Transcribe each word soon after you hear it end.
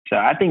So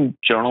I think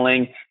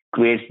journaling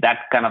creates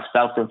that kind of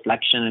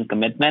self-reflection and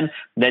commitment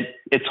that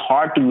it's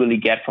hard to really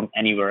get from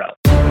anywhere else.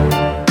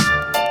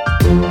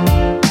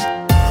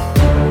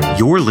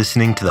 You're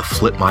listening to the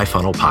Flip My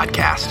Funnel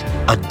podcast,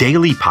 a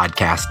daily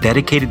podcast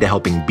dedicated to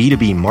helping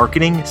B2B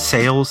marketing,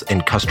 sales,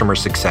 and customer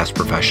success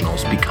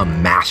professionals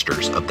become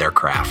masters of their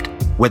craft.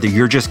 Whether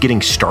you're just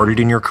getting started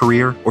in your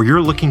career or you're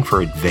looking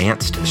for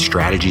advanced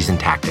strategies and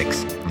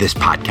tactics, this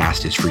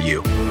podcast is for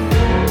you.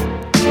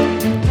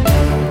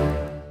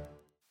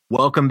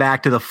 Welcome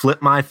back to the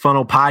Flip My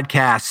Funnel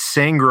podcast.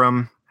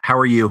 Sangram, how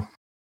are you?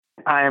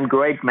 I am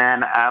great,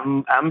 man.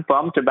 I'm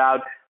pumped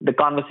about the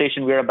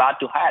conversation we're about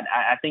to have.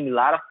 I think a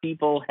lot of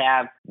people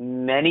have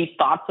many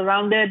thoughts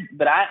around it,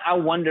 but I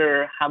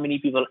wonder how many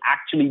people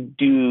actually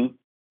do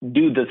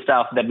the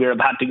stuff that we're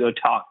about to go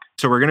talk.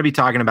 So we're going to be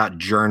talking about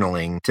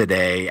journaling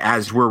today.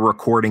 As we're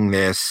recording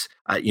this,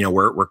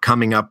 we're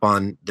coming up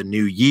on the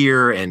new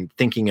year and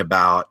thinking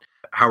about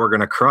how we're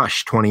going to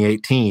crush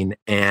 2018.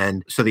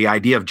 And so the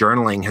idea of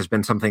journaling has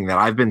been something that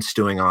I've been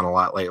stewing on a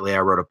lot lately.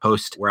 I wrote a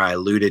post where I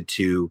alluded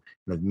to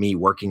me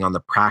working on the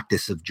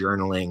practice of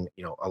journaling,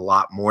 a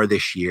lot more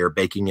this year,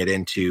 baking it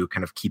into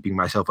kind of keeping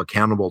myself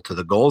accountable to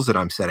the goals that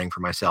I'm setting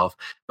for myself.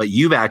 But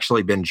you've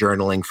actually been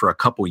journaling for a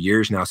couple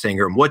years now,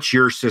 Sangram. What's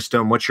your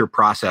system? What's your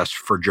process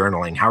for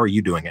journaling? How are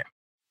you doing it?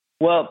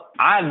 Well,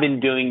 I've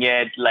been doing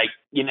it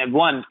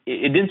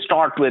it didn't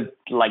start with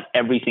like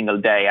every single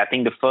day. I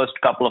think the first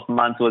couple of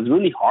months was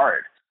really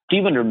hard to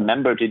even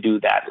remember to do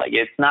that. Like,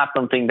 it's not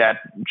something that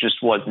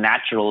just was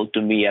natural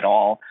to me at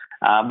all.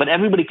 But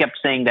everybody kept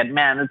saying that,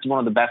 man, it's one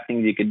of the best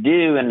things you could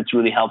do. And it's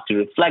really helped to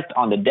reflect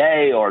on the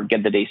day or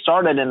get the day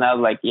started. And I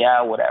was like,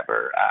 yeah,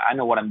 whatever. I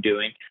know what I'm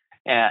doing.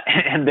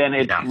 And then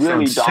it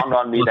really dawned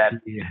on me that,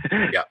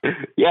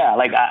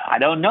 I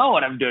don't know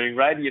what I'm doing,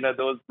 right?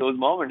 Those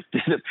moments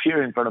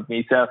disappear in front of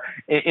me. So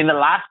in the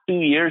last 2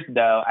 years,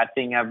 though, I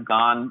think I've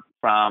gone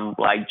from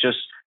just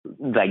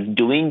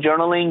doing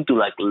journaling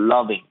to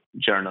loving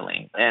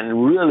journaling,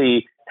 and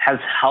really has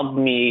helped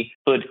me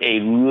put a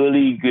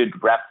really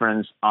good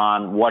reference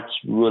on what's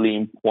really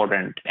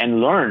important and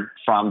learn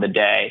from the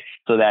day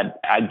so that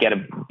I get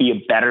to be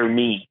a better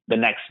me the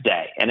next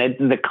day. And it's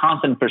the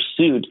constant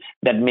pursuit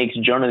that makes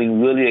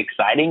journaling really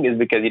exciting, is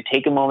because you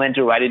take a moment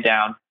to write it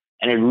down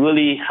and it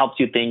really helps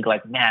you think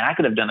like, man, I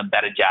could have done a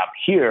better job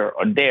here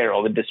or there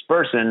or with this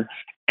person.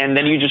 And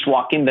then you just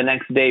walk in the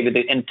next day with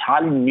an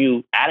entirely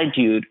new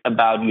attitude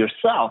about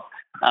yourself,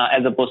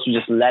 as opposed to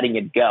just letting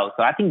it go.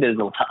 So I think there's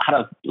a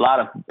lot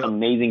of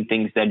amazing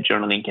things that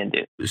journaling can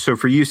do. So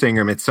for you,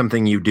 Sangram, it's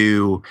something you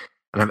do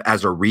kind of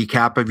as a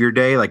recap of your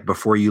day, like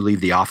before you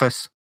leave the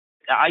office?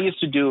 I used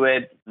to do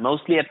it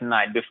mostly at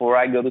night before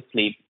I go to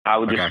sleep. I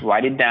would just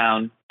write it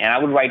down, and I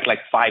would write like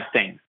 5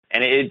 things.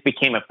 And it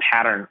became a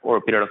pattern over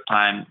a period of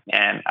time.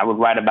 And I would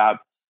write about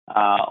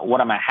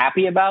what am I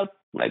happy about?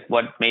 Like,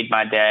 what made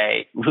my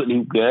day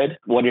really good?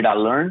 What did I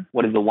learn?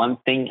 What is the one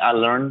thing I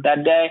learned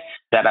that day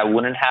that I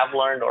wouldn't have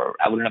learned or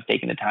I wouldn't have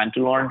taken the time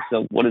to learn?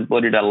 So what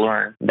did I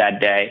learn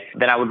that day?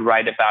 Then I would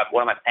write about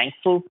what am I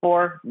thankful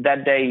for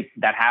that day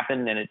that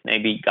happened, and it's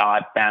maybe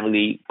God,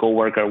 family,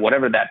 coworker,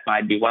 whatever that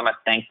might be. What am I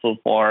thankful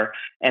for?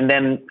 And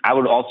then I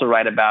would also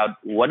write about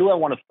what do I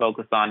want to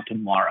focus on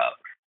tomorrow,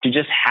 to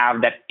just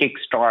have that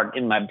kickstart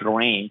in my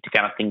brain to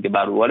kind of think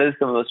about what is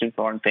the most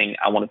important thing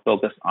I want to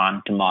focus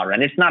on tomorrow.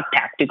 And it's not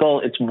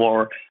tactical, it's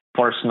more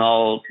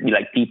personal,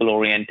 like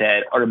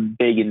people-oriented, or a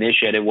big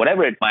initiative,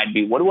 whatever it might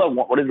be. What do I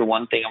want? What is the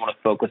one thing I want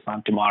to focus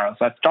on tomorrow?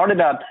 So I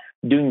started out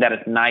doing that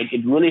at night.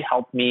 It really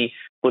helped me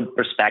put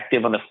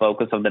perspective on the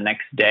focus of the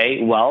next day.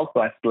 So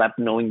I slept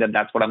knowing that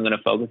that's what I'm going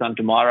to focus on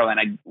tomorrow. And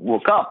I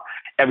woke up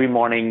every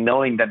morning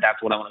knowing that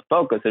that's what I want to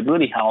focus. It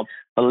really helps.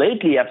 But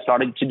lately I've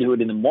started to do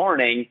it in the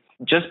morning,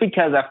 just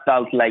because I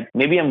felt like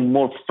maybe I'm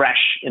more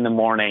fresh in the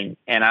morning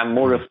and I'm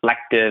more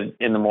reflective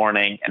in the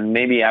morning, and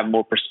maybe I have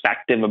more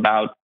perspective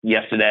about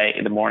yesterday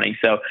in the morning.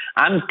 So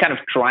I'm kind of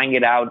trying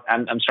it out.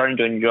 I'm starting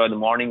to enjoy the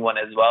morning one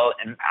as well.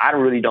 And I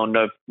really don't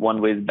know if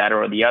one way is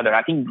better or the other.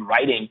 I think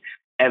writing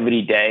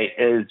every day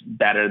is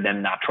better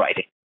than not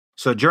writing.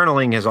 So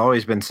journaling has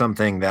always been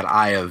something that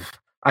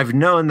I've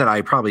known that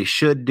I probably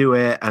should do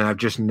it, and I've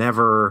just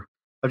never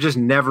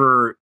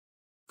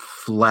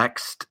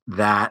flexed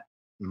that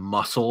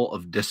muscle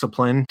of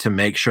discipline to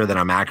make sure that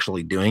I'm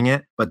actually doing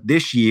it. But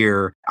this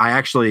year, I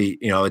actually,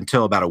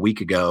 until about a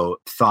week ago,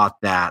 thought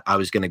that I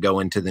was going to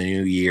go into the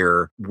new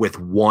year with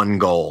one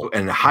goal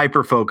and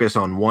hyper focus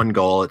on one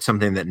goal. It's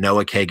something that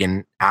Noah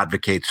Kagan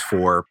advocates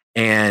for.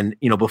 And,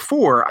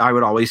 before I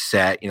would always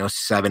set,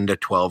 7 to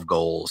 12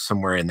 goals,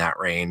 somewhere in that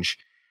range.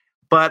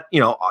 But,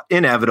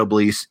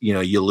 inevitably,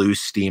 you lose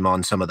steam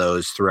on some of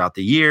those throughout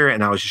the year.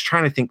 And I was just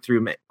trying to think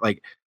through,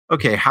 like,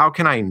 okay, how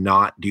can I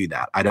not do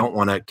that? I don't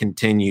want to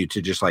continue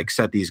to just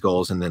set these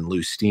goals and then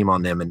lose steam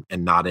on them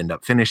and not end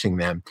up finishing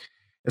them.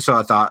 And so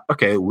I thought,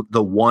 okay,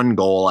 the one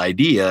goal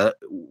idea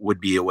would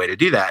be a way to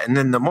do that. And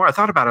then the more I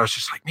thought about it, I was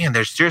just like, man,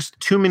 there's just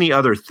too many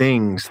other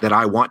things that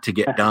I want to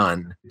get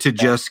done to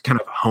just kind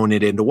of hone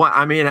it into one.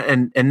 I mean,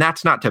 and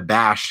that's not to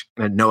bash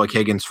Noah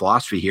Kagan's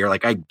philosophy here.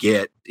 Like I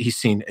get he's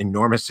seen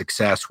enormous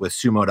success with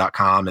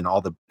sumo.com and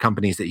all the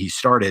companies that he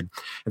started.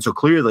 And so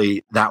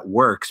clearly that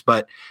works.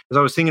 But as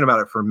I was thinking about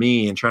it for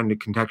me and trying to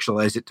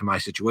contextualize it to my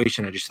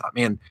situation, I just thought,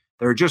 man,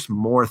 there are just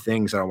more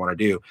things that I want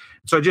to do.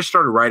 So I just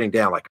started writing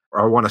down, like,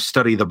 I want to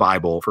study the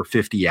Bible for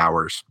 50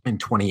 hours in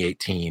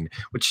 2018,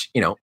 which,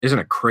 isn't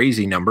a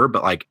crazy number,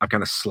 but like I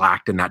kind of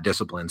slacked in that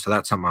discipline. So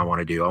that's something I want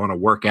to do. I want to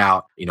work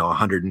out,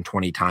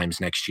 120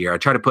 times next year. I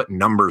try to put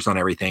numbers on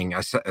everything.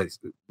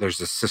 There's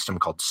this system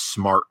called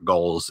SMART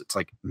goals. It's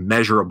like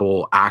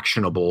measurable,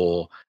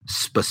 actionable,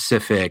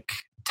 specific,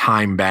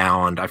 time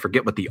bound. I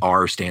forget what the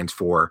R stands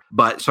for,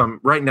 but so I'm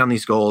writing down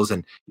these goals,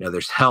 and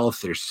there's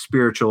health, there's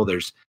spiritual,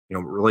 there's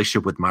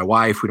relationship with my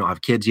wife. We don't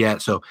have kids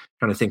yet, so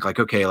trying to think like,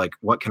 okay, like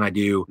what can I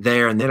do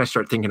there? And then I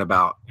start thinking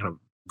about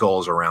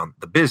goals around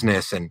the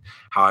business and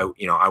how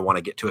I want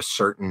to get to a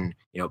certain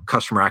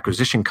customer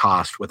acquisition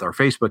cost with our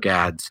Facebook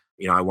ads.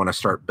 I want to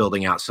start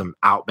building out some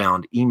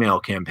outbound email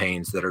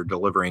campaigns that are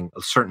delivering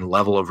a certain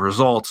level of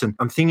results. And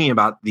I'm thinking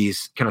about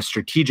these kind of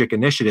strategic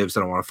initiatives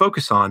that I want to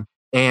focus on.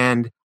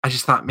 And I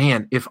just thought,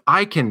 man, if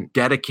I can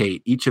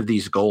dedicate each of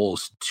these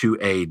goals to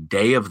a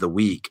day of the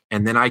week,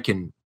 and then I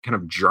can kind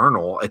of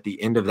journal at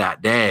the end of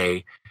that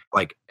day,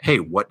 like, hey,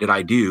 what did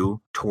I do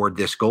toward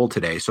this goal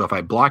today? So if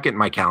I block it in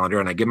my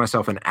calendar and I give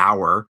myself an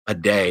hour a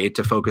day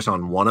to focus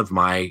on one of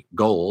my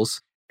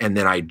goals, and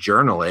then I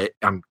journal it,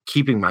 I'm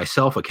keeping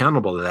myself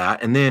accountable to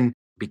that. And then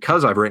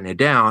because I've written it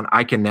down,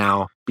 I can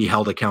now be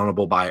held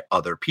accountable by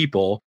other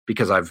people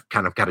because I've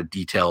kind of got a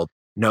detailed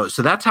note.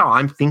 So that's how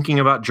I'm thinking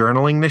about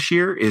journaling this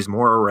year, is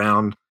more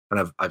around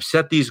kind of, I've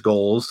set these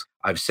goals.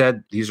 I've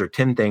said these are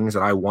 10 things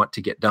that I want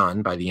to get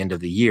done by the end of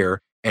the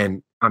year.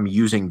 And I'm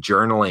using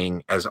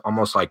journaling as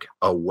almost like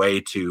a way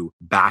to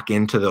back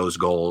into those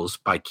goals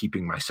by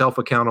keeping myself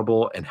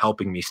accountable and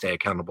helping me stay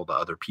accountable to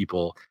other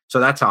people. So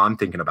that's how I'm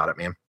thinking about it,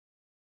 man.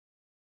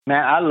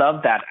 Man, I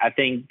love that. I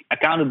think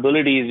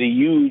accountability is a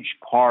huge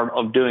part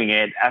of doing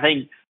it. I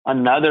think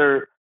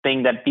another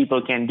thing that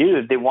people can do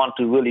if they want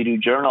to really do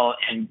journal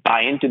and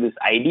buy into this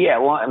idea,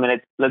 well, I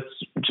mean, let's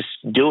just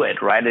do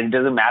it, right? It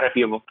doesn't matter if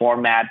you have a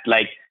format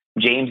like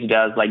James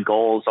does, like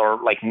goals, or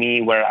like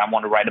me, where I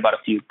want to write about a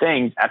few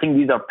things. I think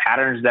these are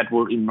patterns that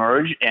will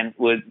emerge and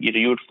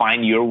you would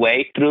find your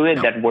way through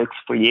it that works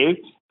for you.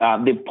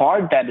 The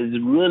part that has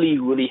really,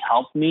 really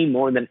helped me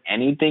more than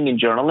anything in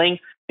journaling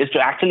is to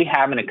actually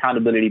have an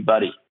accountability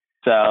buddy.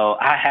 So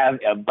I have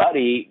a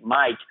buddy,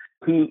 Mike,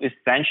 who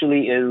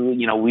essentially is,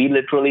 we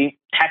literally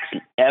text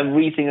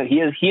every single,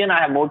 he and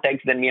I have more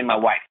texts than me and my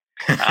wife.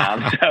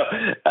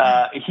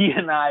 He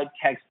and I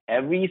text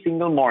every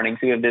single morning.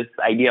 So we have this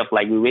idea of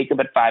like, we wake up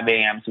at 5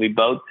 a.m. So we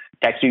both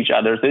text each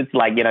other. So it's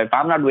like, if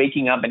I'm not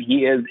waking up and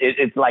he is,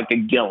 it's like a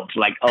guilt,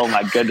 like, oh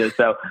my goodness.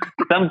 So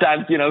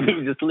sometimes, we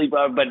just sleep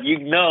up, but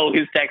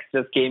his text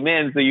just came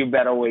in, so you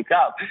better wake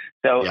up.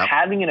 So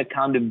having an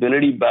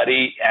accountability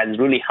buddy has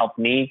really helped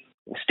me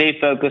stay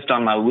focused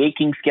on my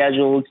waking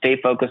schedule,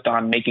 stay focused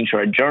on making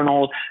sure I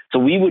journal. So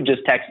we would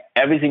just text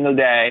every single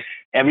day,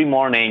 every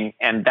morning.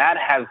 And that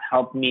has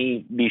helped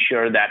me be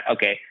sure that,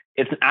 okay,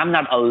 I'm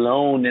not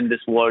alone in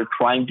this world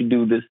trying to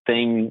do this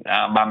thing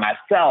by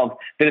myself.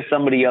 There is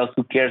somebody else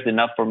who cares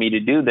enough for me to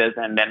do this.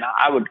 And then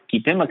I would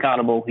keep him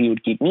accountable. He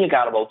would keep me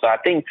accountable. So I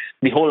think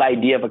the whole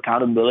idea of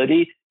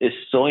accountability is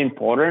so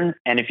important.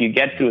 And if you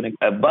get to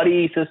a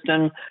buddy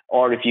system,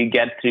 or if you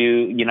get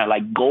to,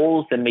 like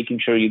goals, and making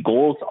sure your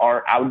goals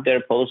are out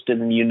there posted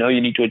and you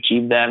need to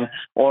achieve them,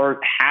 or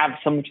have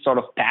some sort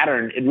of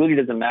pattern, it really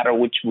doesn't matter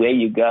which way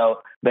you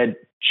go, but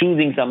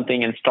choosing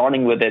something and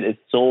starting with it is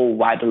so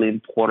vitally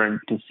important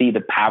to see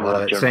the power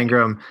of journaling.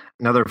 Sangram,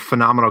 another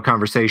phenomenal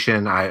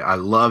conversation. I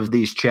love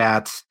these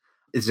chats.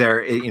 Is there,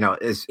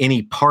 is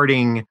any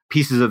parting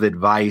pieces of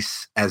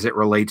advice as it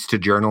relates to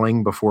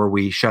journaling before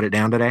we shut it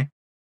down today?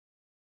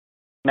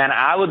 Man,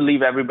 I would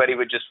leave everybody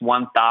with just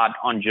one thought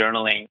on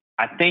journaling.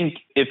 I think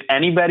if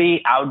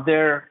anybody out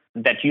there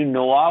that you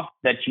know of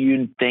that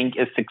you think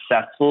is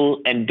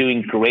successful and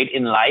doing great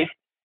in life,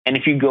 and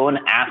if you go and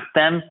ask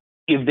them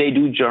if they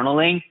do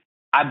journaling,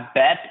 I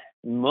bet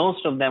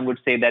most of them would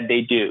say that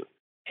they do.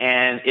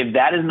 And if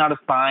that is not a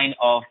sign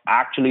of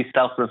actually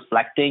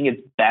self-reflecting,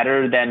 it's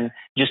better than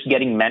just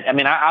getting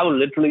I would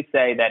literally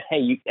say that,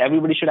 hey,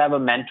 everybody should have a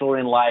mentor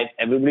in life.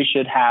 Everybody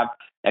should have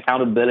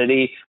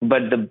accountability.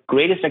 But the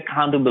greatest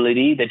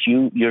accountability that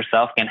you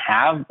yourself can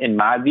have, in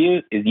my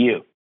view, is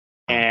you.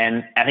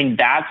 And I think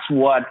that's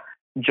what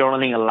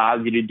journaling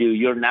allows you to do.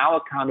 You're now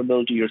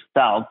accountable to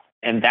yourself.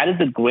 And that is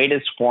the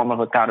greatest form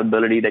of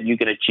accountability that you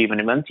can achieve.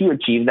 And once you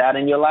achieve that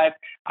in your life,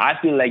 I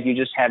feel like you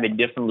just have a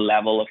different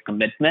level of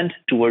commitment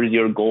towards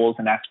your goals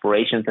and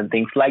aspirations and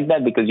things like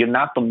that, because you're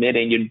not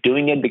committing, you're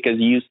doing it because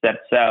you said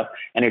so,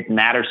 and it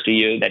matters to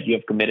you that you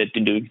have committed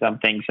to doing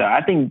something. So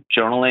I think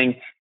journaling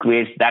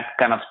creates that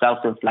kind of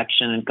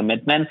self-reflection and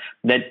commitment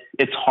that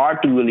it's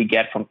hard to really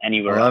get from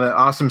anywhere else. Love it.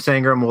 Awesome,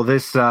 Sangram. Well,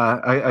 this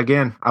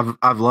again,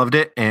 I've loved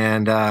it,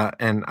 and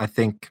I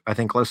think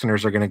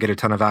listeners are going to get a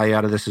ton of value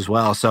out of this as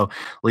well. So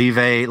leave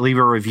a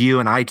review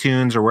in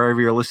iTunes or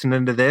wherever you're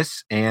listening to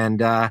this,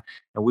 and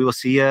we will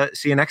see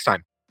you next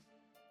time.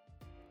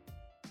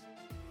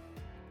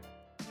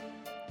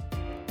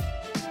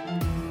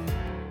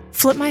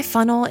 Flip My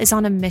Funnel is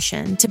on a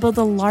mission to build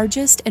the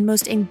largest and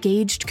most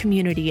engaged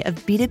community of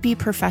B2B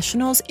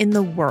professionals in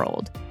the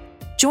world.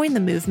 Join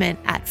the movement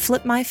at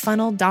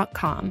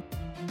flipmyfunnel.com.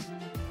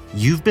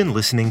 You've been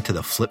listening to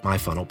the Flip My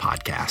Funnel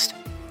podcast.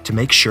 To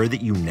make sure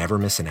that you never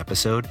miss an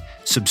episode,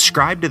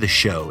 subscribe to the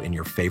show in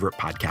your favorite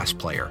podcast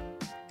player.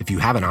 If you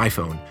have an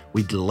iPhone,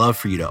 we'd love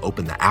for you to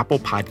open the Apple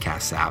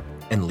Podcasts app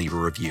and leave a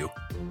review.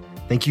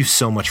 Thank you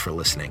so much for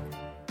listening.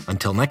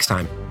 Until next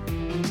time.